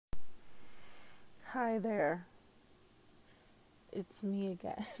Hi there, it's me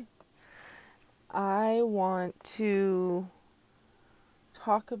again. I want to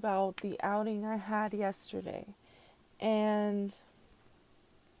talk about the outing I had yesterday. And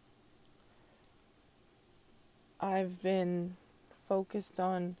I've been focused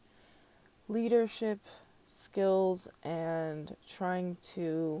on leadership skills and trying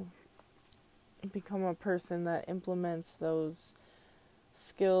to become a person that implements those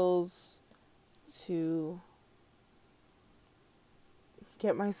skills to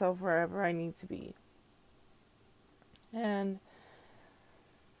get myself wherever I need to be. And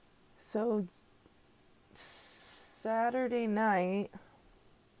so Saturday night,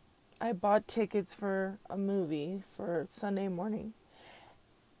 I bought tickets for a movie for Sunday morning.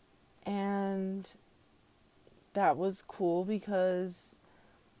 And that was cool because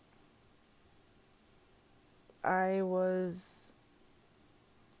I was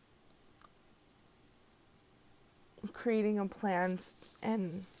creating a plan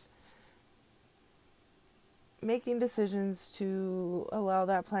and making decisions to allow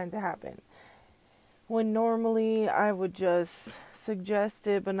that plan to happen. When normally I would just suggest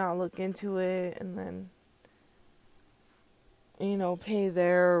it but not look into it and then, pay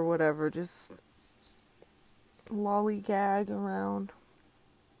there or whatever, just lollygag around.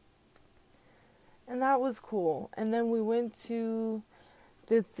 And that was cool. And then we went to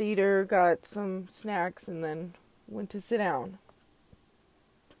the theater, got some snacks, and then went to sit down.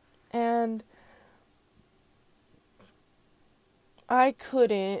 And I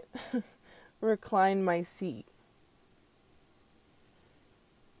couldn't recline my seat.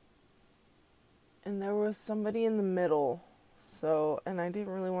 And there was somebody in the middle, and I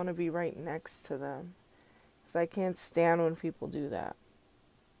didn't really want to be right next to them, because I can't stand when people do that.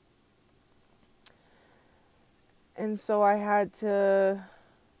 And so I had to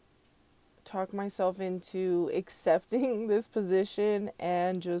talk myself into accepting this position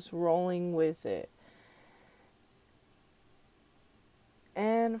and just rolling with it.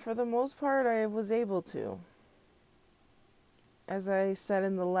 And for the most part, I was able to. As I said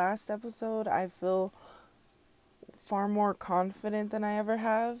in the last episode, I feel far more confident than I ever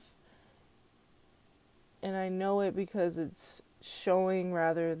have. And I know it because it's showing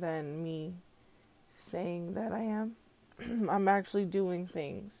rather than me saying that I am. I'm actually doing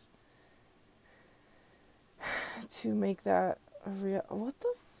things to make that a real... What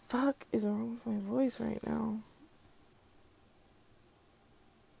the fuck is wrong with my voice right now?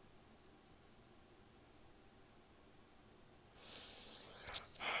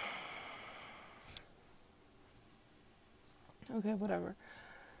 Okay, whatever.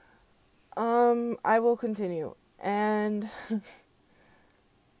 I will continue. And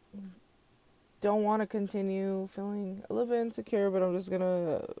don't want to continue feeling a little bit insecure, but I'm just going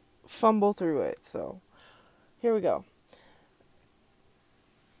to fumble through it. So, here we go.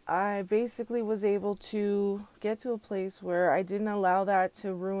 I basically was able to get to a place where I didn't allow that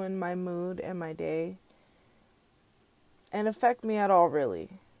to ruin my mood and my day and affect me at all, really.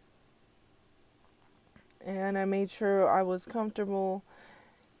 And I made sure I was comfortable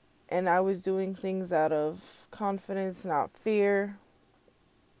and I was doing things out of confidence, not fear.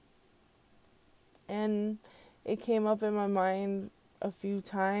 And it came up in my mind a few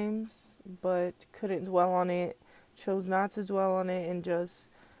times, but couldn't dwell on it. Chose not to dwell on it and just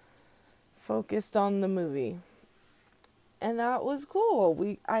focused on the movie. And that was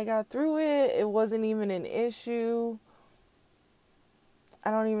cool. I got through it. It wasn't even an issue.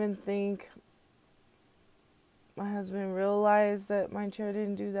 I don't even think my husband realized that my chair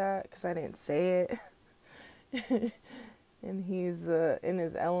didn't do that because I didn't say it. And he's in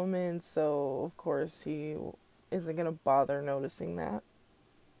his element, so of course he isn't going to bother noticing that.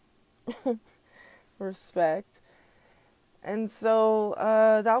 Respect. And so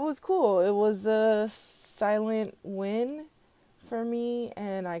that was cool. It was a silent win for me,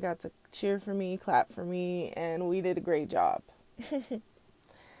 and I got to cheer for me, clap for me, and we did a great job.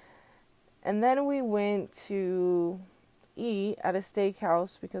 And then we went to eat at a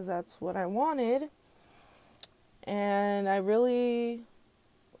steakhouse because that's what I wanted. And I really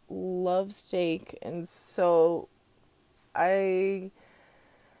love steak, and so I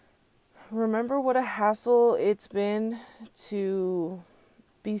remember what a hassle it's been to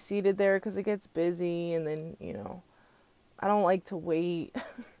be seated there because it gets busy, and then, I don't like to wait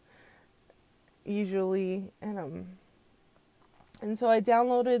usually, and so I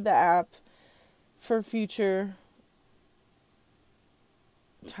downloaded the app for future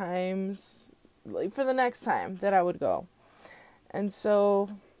times, like for the next time that I would go. And so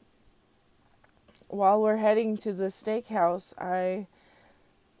while we're heading to the steakhouse, I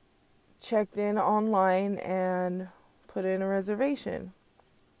checked in online and put in a reservation.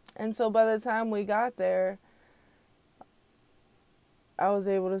 And so by the time we got there, I was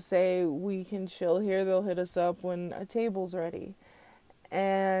able to say, we can chill here. They'll hit us up when a table's ready.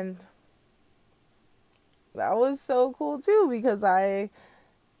 And that was so cool too, because I,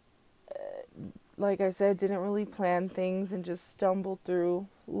 like I said, didn't really plan things and just stumbled through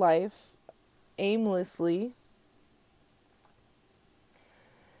life aimlessly.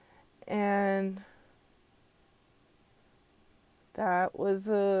 And that was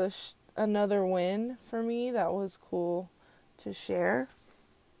another win for me. That was cool to share.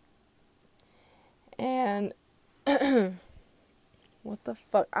 And what the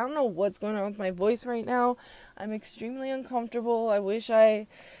fuck? I don't know what's going on with my voice right now. I'm extremely uncomfortable. I wish I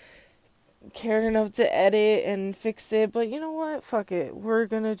cared enough to edit and fix it, but you know what? Fuck it. We're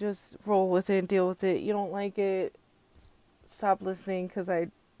gonna just roll with it and deal with it. You don't like it, stop listening, because I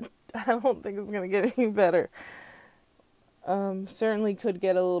don't think it's gonna get any better. Certainly could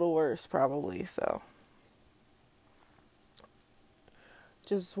get a little worse, probably, so.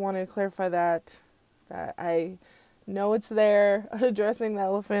 Just wanted to clarify that I know it's there, addressing the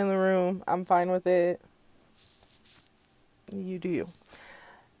elephant in the room. I'm fine with it. You do you.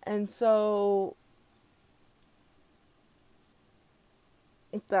 And so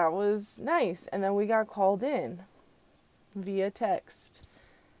that was nice. And then we got called in via text.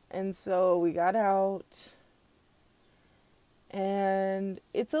 And so we got out. And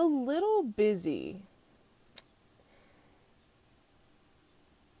it's a little busy.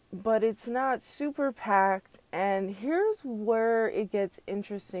 But it's not super packed. And here's where it gets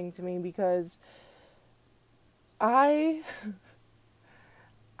interesting to me, because I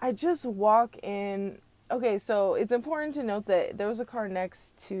just walk in. Okay, so it's important to note that there was a car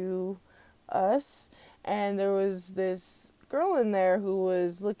next to us, and there was this girl in there who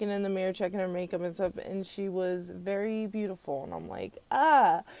was looking in the mirror, checking her makeup and stuff, and she was very beautiful. And I'm like,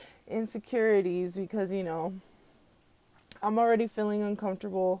 insecurities, because, you know, I'm already feeling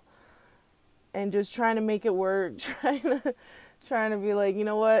uncomfortable and just trying to make it work, trying to be like, you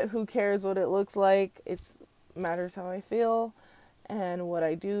know what, who cares what it looks like? It matters how I feel and what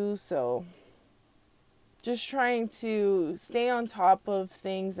I do. So just trying to stay on top of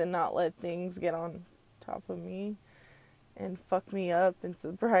things and not let things get on top of me and fuck me up and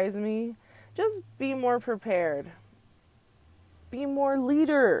surprise me. Just be more prepared. Be more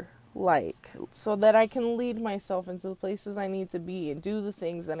leader-like, so that I can lead myself into the places I need to be and do the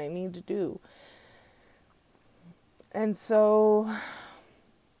things that I need to do. And so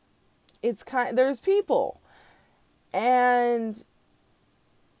there's people, and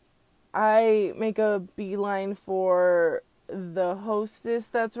I make a beeline for the hostess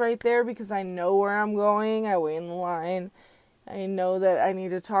that's right there, because I know where I'm going. I wait in the line. I know that I need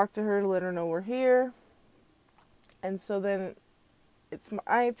to talk to her to let her know we're here. And so then it's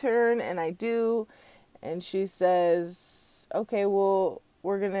my turn, and I do. And she says, okay, well,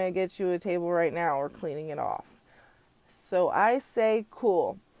 we're going to get you a table right now. We're cleaning it off. So I say,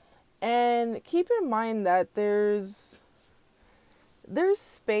 cool. And keep in mind that there's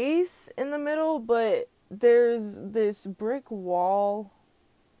space in the middle, but there's this brick wall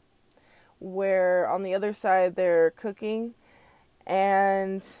where on the other side they're cooking.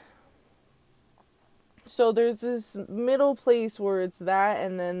 And so there's this middle place where it's that,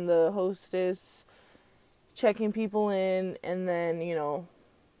 and then the hostess checking people in, and then, you know,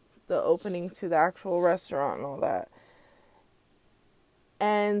 the opening to the actual restaurant and all that.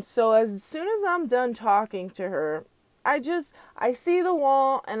 And so as soon as I'm done talking to her, I see the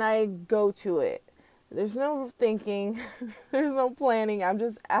wall and I go to it. There's no thinking. There's no planning. I'm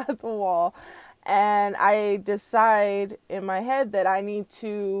just at the wall. And I decide in my head that I need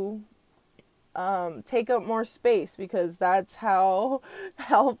to take up more space, because that's how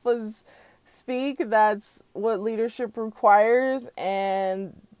alphas speak. That's what leadership requires.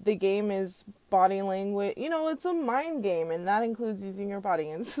 And the game is body language. You know, it's a mind game, and that includes using your body.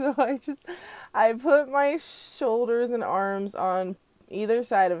 And so I put my shoulders and arms on either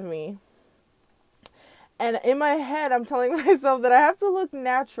side of me. And in my head, I'm telling myself that I have to look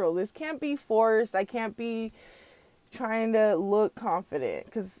natural. This can't be forced. I can't be trying to look confident,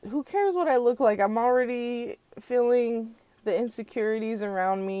 because who cares what I look like? I'm already feeling the insecurities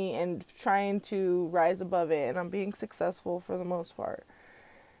around me and trying to rise above it. And I'm being successful for the most part.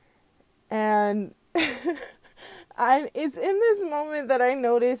 And it's in this moment that I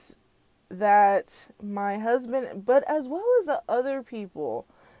notice that my husband, but as well as the other people,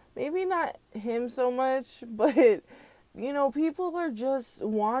 maybe not him so much, but, you know, people are just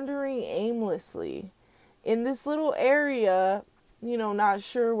wandering aimlessly in this little area not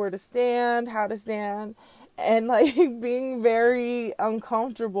sure where to stand, how to stand, and like being very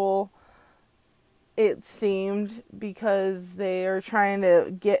uncomfortable, it seemed, because they're trying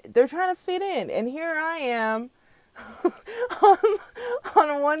to fit in. And here I am on,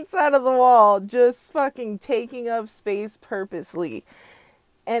 on one side of the wall, just fucking taking up space purposely.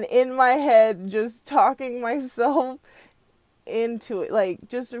 And in my head, just talking myself into it, like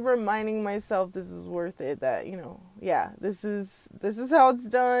just reminding myself this is worth it, that this is how it's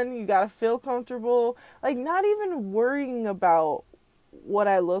done. You gotta feel comfortable, like not even worrying about what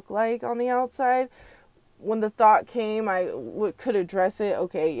I look like on the outside. When the thought came, I could address it.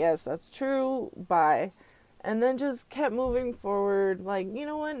 Okay, yes, that's true, bye. And then just kept moving forward, like, you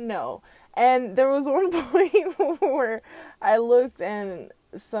know what, no. And there was one point where I looked and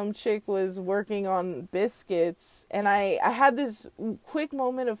some chick was working on biscuits, and I had this quick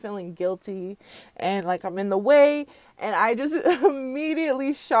moment of feeling guilty and like I'm in the way, and I just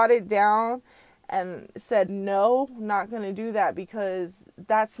immediately shot it down and said, no, not going to do that, because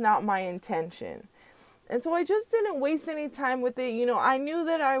that's not my intention. And so I just didn't waste any time with it. I knew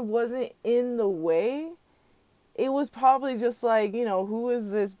that I wasn't in the way. It was probably just like, who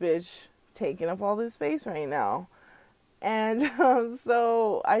is this bitch taking up all this space right now? And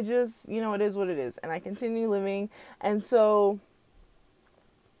so I just, it is what it is. And I continue living. And so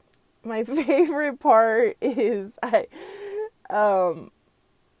my favorite part is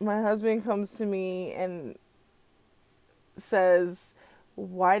my husband comes to me and says,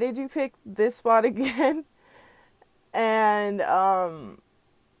 why did you pick this spot again? And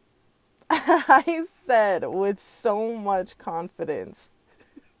I said with so much confidence,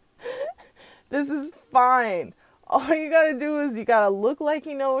 this is fine. All you gotta do is you gotta look like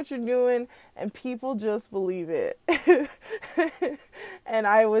you know what you're doing, and people just believe it. And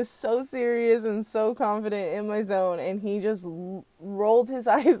I was so serious and so confident in my zone, and he just rolled his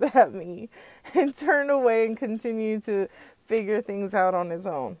eyes at me and turned away and continued to figure things out on his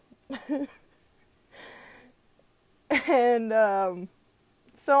own. And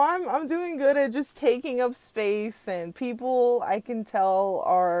so I'm doing good at just taking up space, and people, I can tell,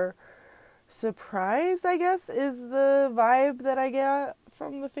 are surprised, I guess, is the vibe that I get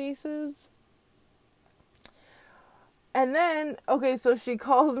from the faces. And then, okay, so she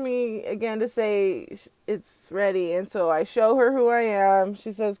calls me again to say it's ready, and so I show her who I am.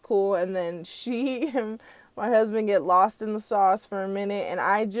 She says cool, and then she and my husband get lost in the sauce for a minute, and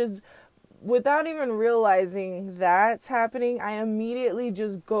I just, without even realizing that's happening, I immediately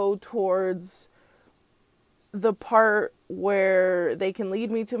just go towards the part where they can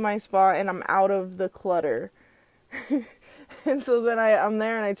lead me to my spot and I'm out of the clutter. And so then I'm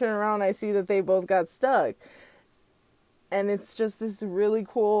there and I turn around and I see that they both got stuck. And it's just this really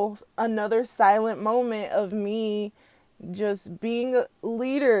cool, another silent moment of me just being a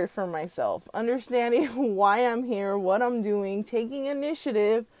leader for myself, understanding why I'm here, what I'm doing, taking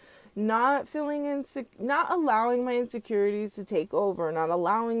initiative, not feeling not allowing my insecurities to take over, not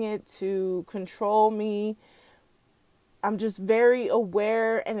allowing it to control me. I'm just very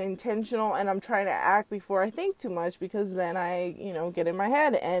aware and intentional, and I'm trying to act before I think too much, because then I, get in my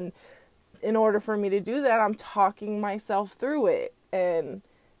head. And in order for me to do that, I'm talking myself through it and,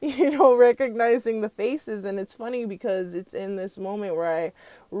 recognizing the faces. And it's funny because it's in this moment where I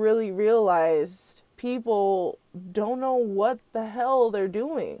really realized people don't know what the hell they're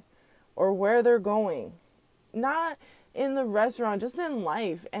doing or where they're going. Not in the restaurant, just in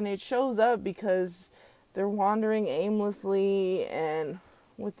life. And it shows up because they're wandering aimlessly and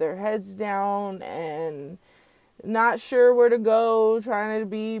with their heads down and not sure where to go, trying to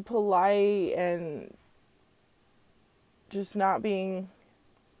be polite and just not being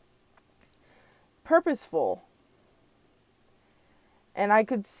purposeful. And I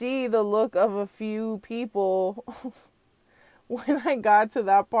could see the look of a few people when I got to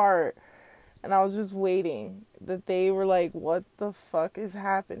that part, and I was just waiting, that they were like, what the fuck is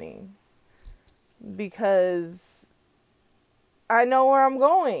happening? Because I know where I'm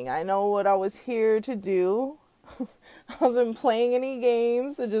going. I know what I was here to do. I wasn't playing any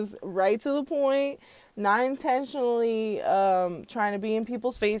games, so just right to the point, not intentionally trying to be in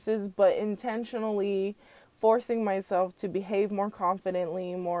people's faces, but intentionally forcing myself to behave more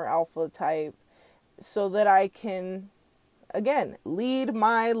confidently, more alpha type, so that I can, again, lead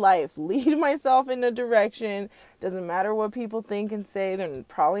my life, lead myself in a direction. Doesn't matter what people think and say. They're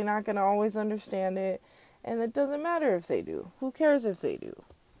probably not going to always understand it. And it doesn't matter if they do. Who cares if they do?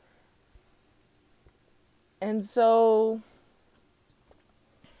 And so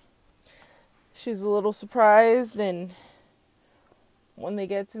she's a little surprised, and when they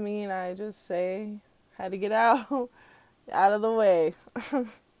get to me and I just say, had to get out, out of the way.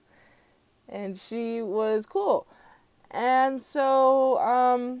 And she was cool. And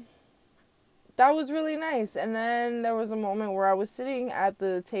so, that was really nice. And then there was a moment where I was sitting at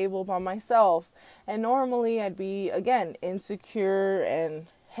the table by myself. And normally I'd be, again, insecure and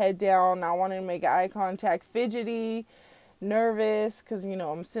head down, not wanting to make eye contact, fidgety, nervous, because,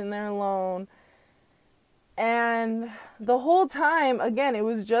 I'm sitting there alone. And the whole time, again, it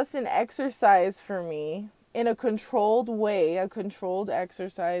was just an exercise for me in a controlled way, a controlled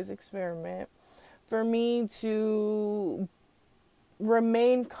exercise experiment for me to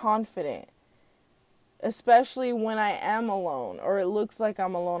remain confident, especially when I am alone or it looks like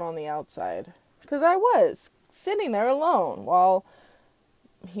I'm alone on the outside. Because I was sitting there alone while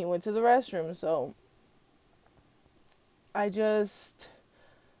he went to the restroom. So I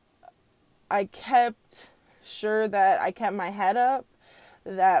kept sure that I kept my head up,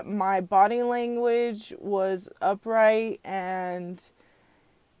 that my body language was upright and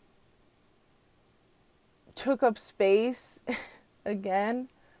took up space again.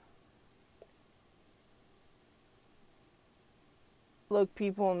 Looked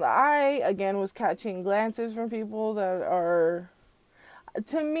people in the eye, again, was catching glances from people that are,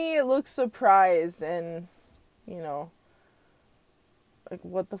 to me, it looks surprised and, like,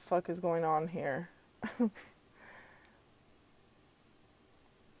 what the fuck is going on here?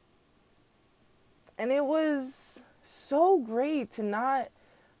 And it was so great to not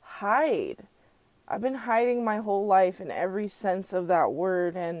hide. I've been hiding my whole life in every sense of that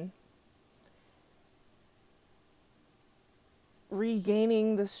word, and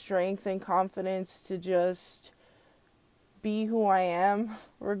regaining the strength and confidence to just be who I am,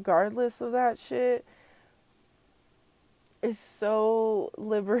 regardless of that shit, is so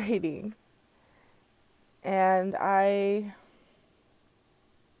liberating. And I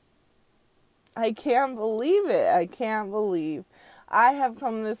can't believe it. I can't believe I have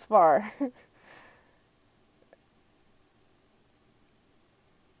come this far.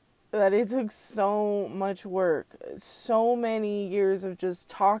 That it took so much work, so many years of just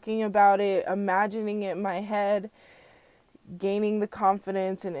talking about it, imagining it in my head, gaining the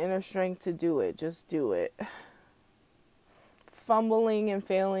confidence and inner strength to do it. Just do it. Fumbling and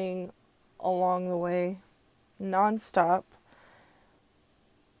failing along the way, nonstop.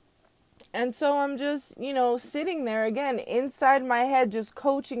 And so I'm just, sitting there again inside my head, just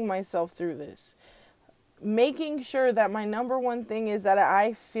coaching myself through this. Making sure that my number one thing is that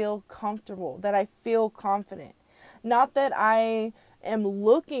I feel comfortable, that I feel confident. Not that I am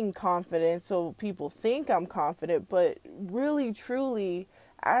looking confident so people think I'm confident, but really, truly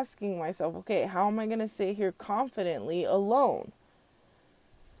asking myself, okay, how am I going to sit here confidently alone?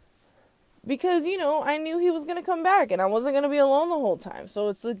 Because, I knew he was going to come back and I wasn't going to be alone the whole time. So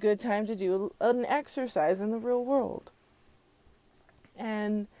it's a good time to do an exercise in the real world.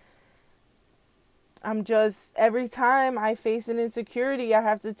 And I'm just, every time I face an insecurity, I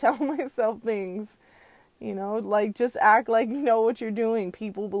have to tell myself things, like just act like you know what you're doing.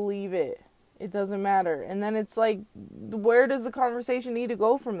 People believe it. It doesn't matter. And then it's like, where does the conversation need to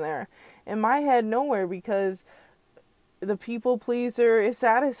go from there? In my head, nowhere, because the people pleaser is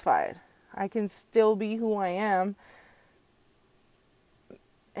satisfied. I can still be who I am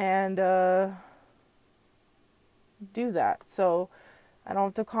and do that. So I don't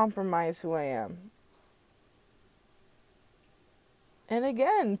have to compromise who I am. And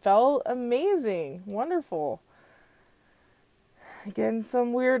again, felt amazing, wonderful. Getting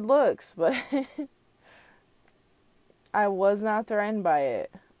some weird looks, but I was not threatened by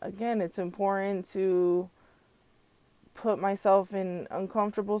it. Again, it's important to put myself in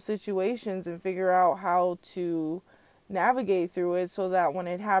uncomfortable situations and figure out how to navigate through it so that when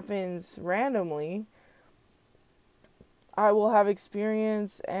it happens randomly, I will have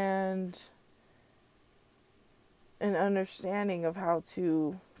experience and an understanding of how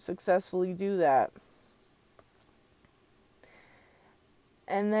to successfully do that.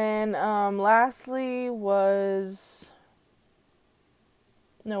 And then lastly was,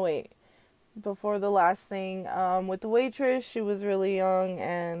 before the last thing, with the waitress, she was really young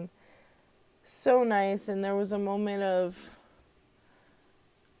and so nice, and there was a moment of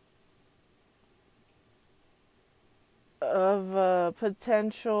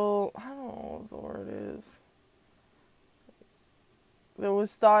potential, I don't know what the word is. There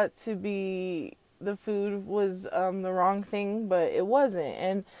was thought to be the food was the wrong thing, but it wasn't.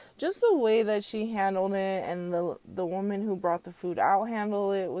 And just the way that she handled it and the woman who brought the food out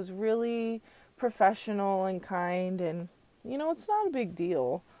handled it was really professional and kind. And, it's not a big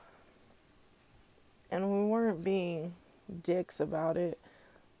deal. And we weren't being dicks about it.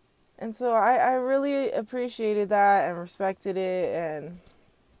 And so I really appreciated that and respected it. And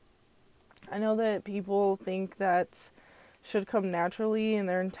I know that people think that should come naturally and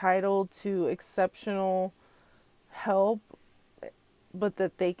they're entitled to exceptional help, but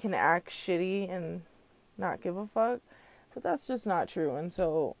that they can act shitty and not give a fuck. But that's just not true. And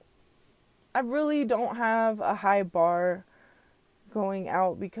so I really don't have a high bar going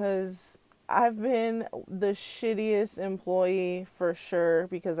out, because I've been the shittiest employee for sure,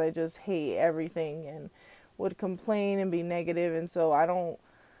 because I just hate everything and would complain and be negative. And so I don't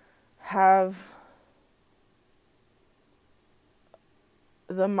have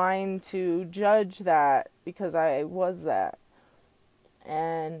the mind to judge that, because I was that.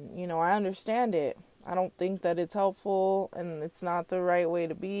 And, you know, I understand it. I don't think that it's helpful and it's not the right way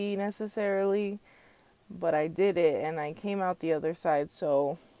to be necessarily, but I did it and I came out the other side.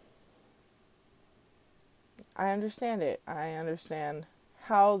 So I understand it. I understand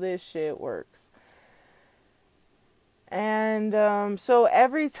how this shit works. And so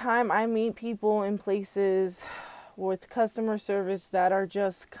every time I meet people in places with customer service that are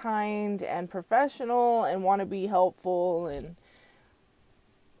just kind and professional and want to be helpful and,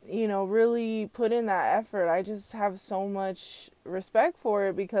 you know, really put in that effort, I just have so much respect for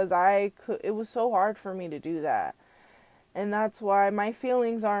it, because it was so hard for me to do that. And that's why my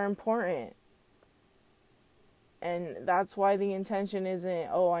feelings are important. And that's why the intention isn't,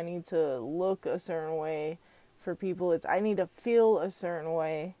 oh, I need to look a certain way for people. It's, I need to feel a certain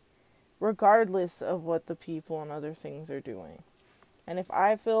way, regardless of what the people and other things are doing. And if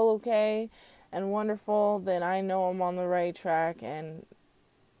I feel okay and wonderful, then I know I'm on the right track, and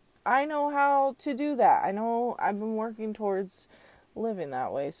I know how to do that. I know I've been working towards living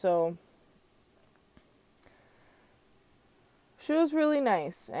that way. So she was really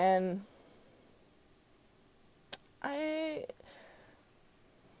nice, and I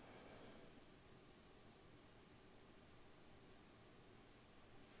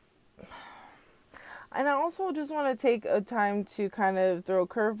also just want to take a time to kind of throw a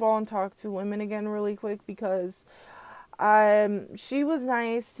curveball and talk to women again really quick, because she was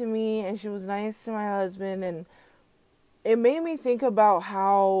nice to me and she was nice to my husband, and it made me think about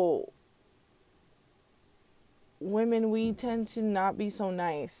how women, we tend to not be so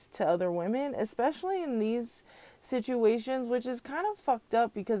nice to other women, especially in these situations, which is kind of fucked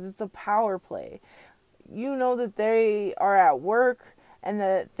up because it's a power play. You know that they are at work and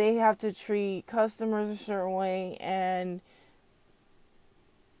that they have to treat customers a certain way, and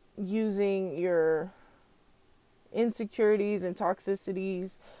using your insecurities and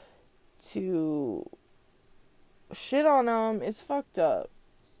toxicities to shit on them is fucked up.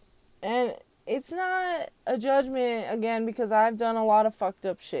 And it's not a judgment, again, because I've done a lot of fucked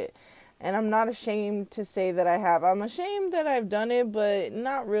up shit, and I'm not ashamed to say that I have. I'm ashamed that I've done it, but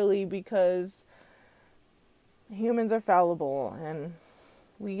not really, because humans are fallible and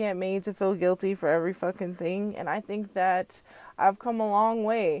we get made to feel guilty for every fucking thing. And I think that I've come a long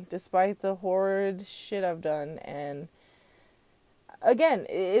way despite the horrid shit I've done. And again,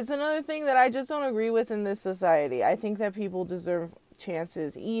 it's another thing that I just don't agree with in this society. I think that people deserve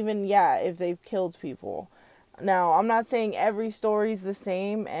chances, even, if they've killed people. Now, I'm not saying every story's the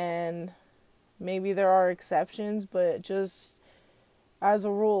same, and maybe there are exceptions, but just as a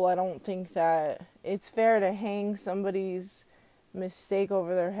rule, I don't think that it's fair to hang somebody's mistake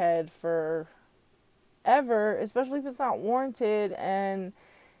over their head for ever, especially if it's not warranted, and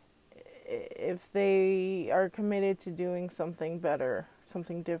if they are committed to doing something better,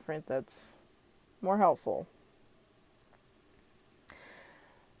 something different that's more helpful.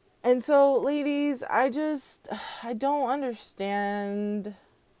 And so, ladies, I don't understand.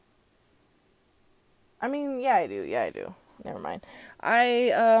 I mean, I do. Never mind.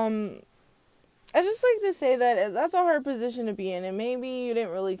 I just like to say that that's a hard position to be in, and maybe you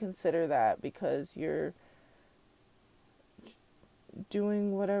didn't really consider that because you're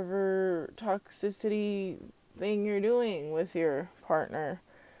doing whatever toxicity thing you're doing with your partner.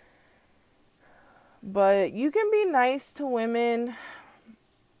 But you can be nice to women,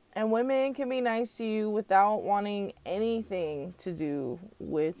 and women can be nice to you without wanting anything to do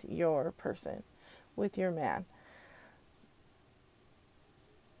with your person, with your man.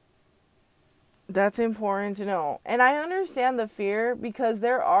 That's important to know. And I understand the fear, because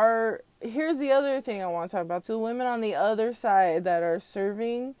here's the other thing I want to talk about, to women on the other side that are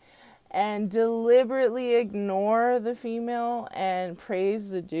serving and deliberately ignore the female and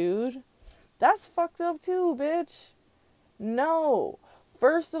praise the dude. That's fucked up too, bitch. No.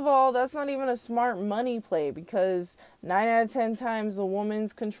 First of all, that's not even a smart money play, because 9 out of 10 times the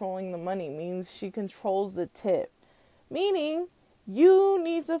woman's controlling the money means she controls the tip. Meaning, you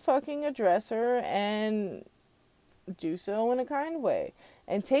need to fucking address her and do so in a kind way.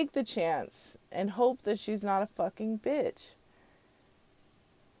 And take the chance and hope that she's not a fucking bitch.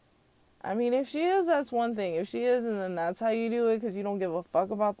 I mean, if she is, that's one thing. If she isn't, then that's how you do it, because you don't give a fuck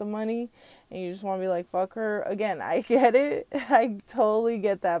about the money and you just want to be like, fuck her. Again, I get it. I totally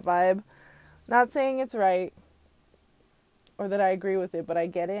get that vibe. Not saying it's right or that I agree with it, but I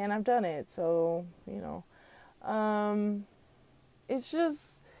get it and I've done it. So, it's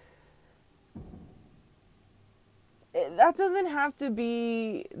just, that doesn't have to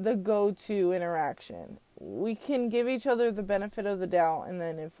be the go-to interaction. We can give each other the benefit of the doubt, and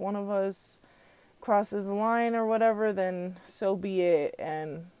then if one of us crosses the line or whatever, then so be it,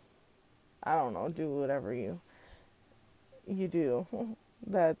 and I don't know, do whatever you do.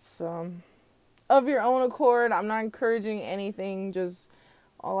 That's of your own accord. I'm not encouraging anything, just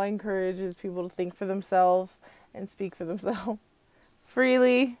all I encourage is people to think for themselves and speak for themselves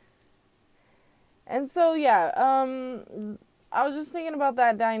freely. And so I was just thinking about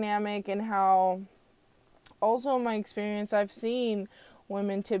that dynamic and how also in my experience I've seen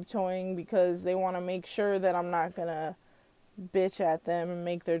women tiptoeing because they want to make sure that I'm not going to bitch at them and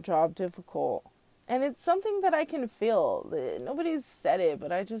make their job difficult. And it's something that I can feel. Nobody's said it,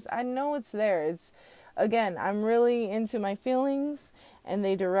 but I know it's there. It's, again, I'm really into my feelings and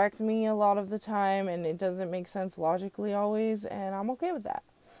they direct me a lot of the time and it doesn't make sense logically always, and I'm okay with that.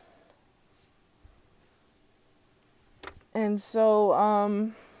 And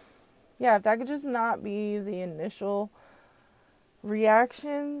so, if that could just not be the initial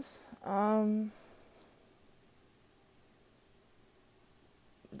reactions,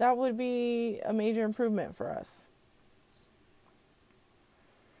 that would be a major improvement for us.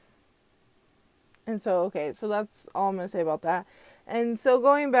 And so, so that's all I'm going to say about that. And so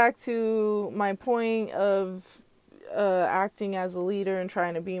going back to my point of acting as a leader and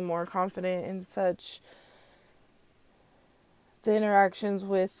trying to be more confident and such, the interactions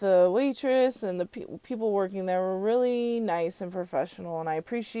with the waitress and the people working there were really nice and professional, and I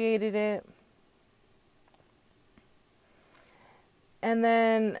appreciated it. And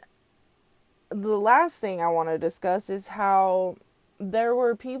then the last thing I want to discuss is how there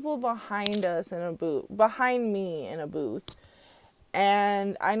were people behind me in a booth.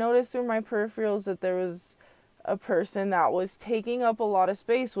 And I noticed through my peripherals that there was a person that was taking up a lot of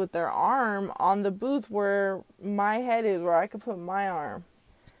space with their arm on the booth where my head is, where I could put my arm.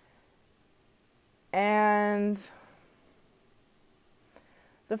 And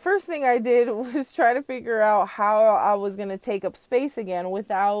the first thing I did was try to figure out how I was going to take up space again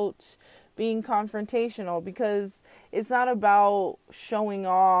without being confrontational, because it's not about showing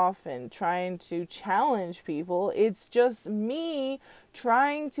off and trying to challenge people. It's just me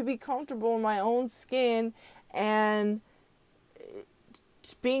trying to be comfortable in my own skin and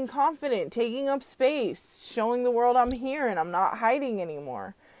being confident, taking up space, showing the world I'm here and I'm not hiding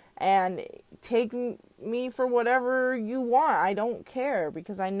anymore. And take me for whatever you want. I don't care,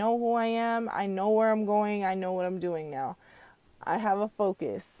 because I know who I am. I know where I'm going. I know what I'm doing now. I have a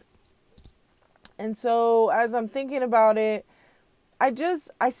focus. And so as I'm thinking about it, I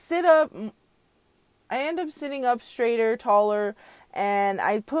sit up. I end up sitting up straighter, taller, and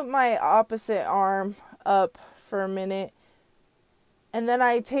I put my opposite arm up for a minute. And then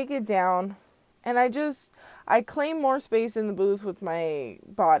I take it down, and I claim more space in the booth with my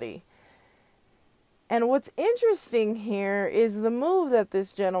body. And what's interesting here is the move that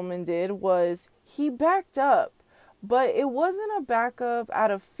this gentleman did was he backed up. But it wasn't a backup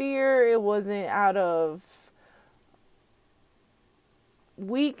out of fear. It wasn't out of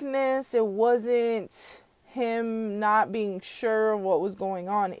weakness. It wasn't him not being sure of what was going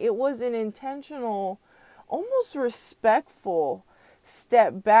on. It was an intentional, almost respectful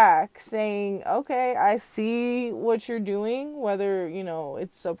step back, saying, okay, I see what you're doing, whether,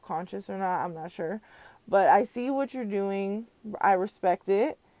 it's subconscious or not, I'm not sure. But I see what you're doing. I respect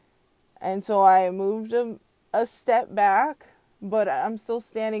it. And so I moved a step back, but I'm still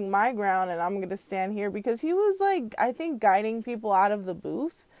standing my ground, and I'm going to stand here, because he was I think guiding people out of the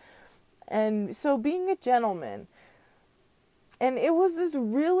booth. And so being a gentleman, and it was this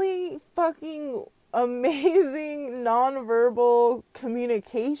really fucking amazing nonverbal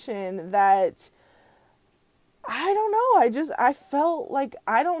communication that I don't know. I felt like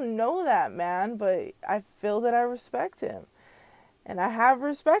I don't know that man, but I feel that I respect him and I have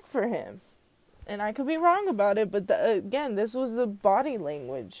respect for him. And I could be wrong about it, but again, this was the body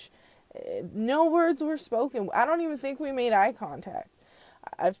language. No words were spoken. I don't even think we made eye contact.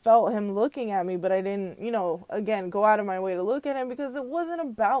 I felt him looking at me, but I didn't, again, go out of my way to look at him, because it wasn't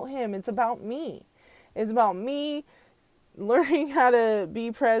about him. It's about me. It's about me learning how to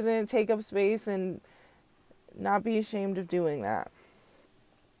be present, take up space, and not be ashamed of doing that.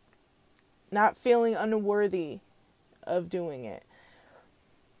 Not feeling unworthy of doing it.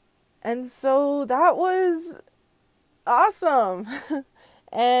 And so that was awesome.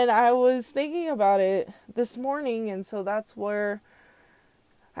 And I was thinking about it this morning, and so that's where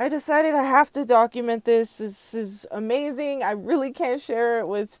I decided I have to document this. This is amazing. I really can't share it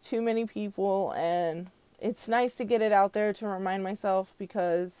with too many people, and it's nice to get it out there to remind myself,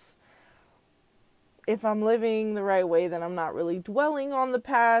 because if I'm living the right way, then I'm not really dwelling on the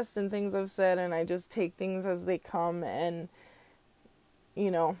past and things I've said, and I just take things as they come and,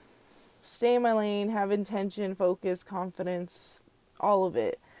 stay in my lane, have intention, focus, confidence, all of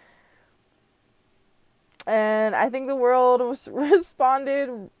it. And I think the world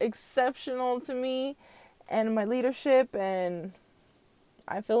responded exceptional to me and my leadership, and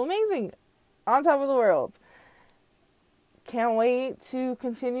I feel amazing, on top of the world. Can't wait to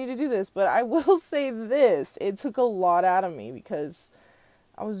continue to do this. But I will say this, it took a lot out of me because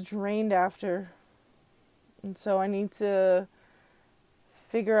I was drained after. And so I need to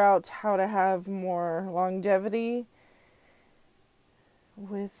figure out how to have more longevity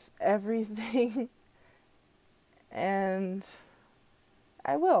with everything. And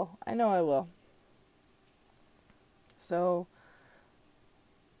I will. I know I will. So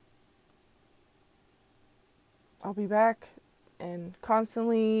I'll be back and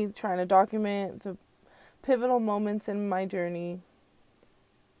constantly trying to document the pivotal moments in my journey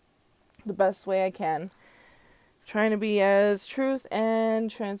the best way I can. Trying to be as truth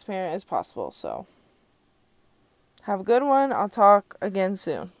and transparent as possible. So have a good one. I'll talk again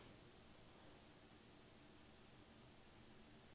soon.